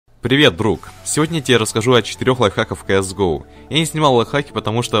Привет, друг! Сегодня я тебе расскажу о 4 лайфхаках в CSGO. Я не снимал лайфхаки,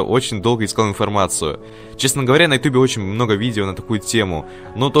 потому что очень долго искал информацию. Честно говоря, на ютубе очень много видео на такую тему,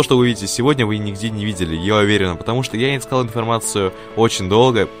 но то, что вы видите сегодня, вы нигде не видели, я уверен, потому что я искал информацию очень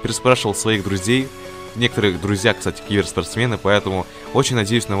долго, переспрашивал своих друзей. Некоторые друзья, кстати, киберспортсмены, поэтому очень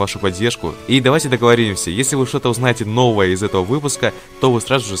надеюсь на вашу поддержку. И давайте договоримся, если вы что-то узнаете новое из этого выпуска, то вы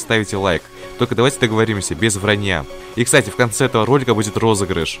сразу же ставите лайк. Только давайте договоримся, без вранья. И, кстати, в конце этого ролика будет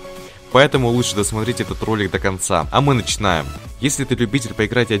розыгрыш. Поэтому лучше досмотреть этот ролик до конца. А мы начинаем. Если ты любитель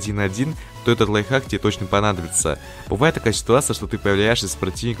поиграть 1 на 1, то этот лайфхак тебе точно понадобится. Бывает такая ситуация, что ты появляешься с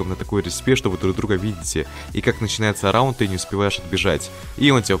противником на такой респе, что вы друг друга видите, и как начинается раунд, ты не успеваешь отбежать, и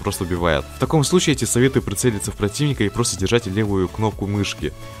он тебя просто убивает. В таком случае я тебе советую прицелиться в противника и просто держать левую кнопку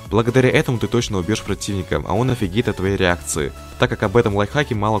мышки. Благодаря этому ты точно убьешь противника, а он офигеет от твоей реакции, так как об этом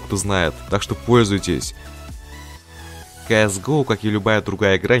лайфхаке мало кто знает, так что пользуйтесь. CSGO, как и любая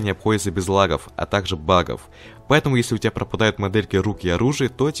другая игра, не обходится без лагов, а также багов. Поэтому, если у тебя пропадают модельки рук и оружия,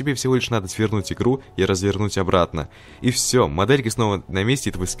 то тебе всего лишь надо свернуть игру и развернуть обратно. И все, модельки снова на месте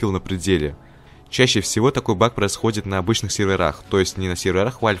и твой скилл на пределе. Чаще всего такой баг происходит на обычных серверах, то есть не на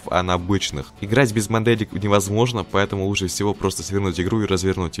серверах Valve, а на обычных. Играть без моделек невозможно, поэтому лучше всего просто свернуть игру и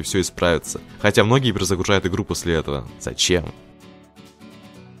развернуть, и все исправится. Хотя многие перезагружают игру после этого. Зачем?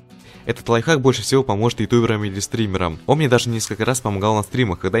 Этот лайфхак больше всего поможет ютуберам или стримерам. Он мне даже несколько раз помогал на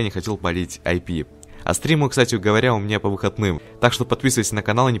стримах, когда я не хотел палить IP. А стримы, кстати говоря, у меня по выходным. Так что подписывайся на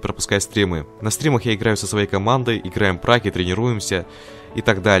канал и не пропускай стримы. На стримах я играю со своей командой, играем праки, тренируемся и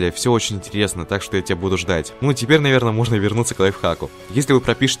так далее. Все очень интересно, так что я тебя буду ждать. Ну, теперь, наверное, можно вернуться к лайфхаку. Если вы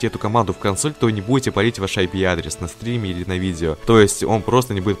пропишете эту команду в консоль, то не будете палить ваш IP-адрес на стриме или на видео. То есть он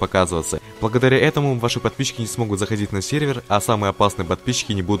просто не будет показываться. Благодаря этому ваши подписчики не смогут заходить на сервер, а самые опасные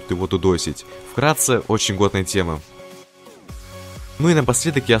подписчики не будут его тудосить. Вкратце, очень годная тема. Ну и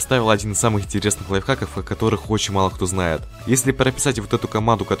напоследок я оставил один из самых интересных лайфхаков, о которых очень мало кто знает. Если прописать вот эту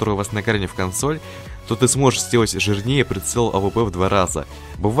команду, которая у вас на экране в консоль, то ты сможешь сделать жирнее прицел АВП в 2 раза.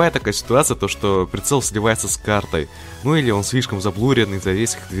 Бывает такая ситуация, то что прицел сливается с картой, ну или он слишком заблурен из-за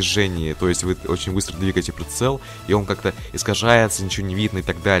резких движений, то есть вы очень быстро двигаете прицел, и он как-то искажается, ничего не видно и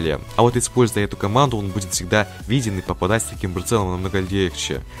так далее. А вот используя эту команду, он будет всегда виден и попадать с таким прицелом намного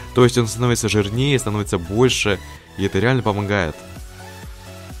легче. То есть он становится жирнее, становится больше, и это реально помогает.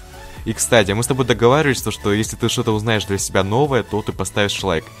 И, кстати, мы с тобой договаривались, что если ты что-то узнаешь для себя новое, то ты поставишь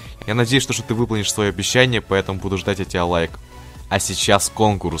лайк. Я надеюсь, что ты выполнишь свое обещание, поэтому буду ждать от тебя лайк. А сейчас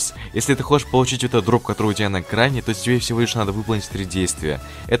конкурс. Если ты хочешь получить этот дроп, который у тебя на экране, то тебе всего лишь надо выполнить 3 действия.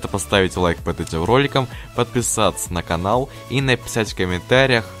 Это поставить лайк под этим роликом, подписаться на канал и написать в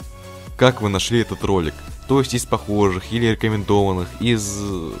комментариях, как вы нашли этот ролик. То есть из похожих или рекомендованных, из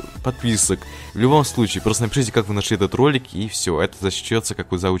подписок. В любом случае, просто напишите, как вы нашли этот ролик, и все, это зачтется как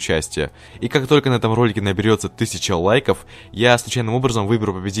бы за участие. И как только на этом ролике наберется 1000 лайков, я случайным образом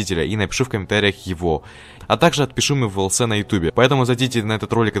выберу победителя и напишу в комментариях его. А также отпишу ему в ЛС на ютубе. Поэтому зайдите на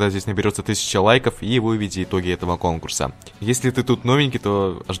этот ролик, когда здесь наберется 1000 лайков, и вы увидите итоги этого конкурса. Если ты тут новенький,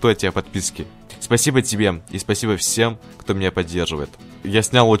 то жду от тебя подписки. Спасибо тебе и спасибо всем, кто меня поддерживает. Я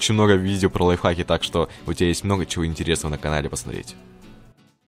снял очень много видео про лайфхаки, так что у тебя есть много чего интересного на канале посмотреть.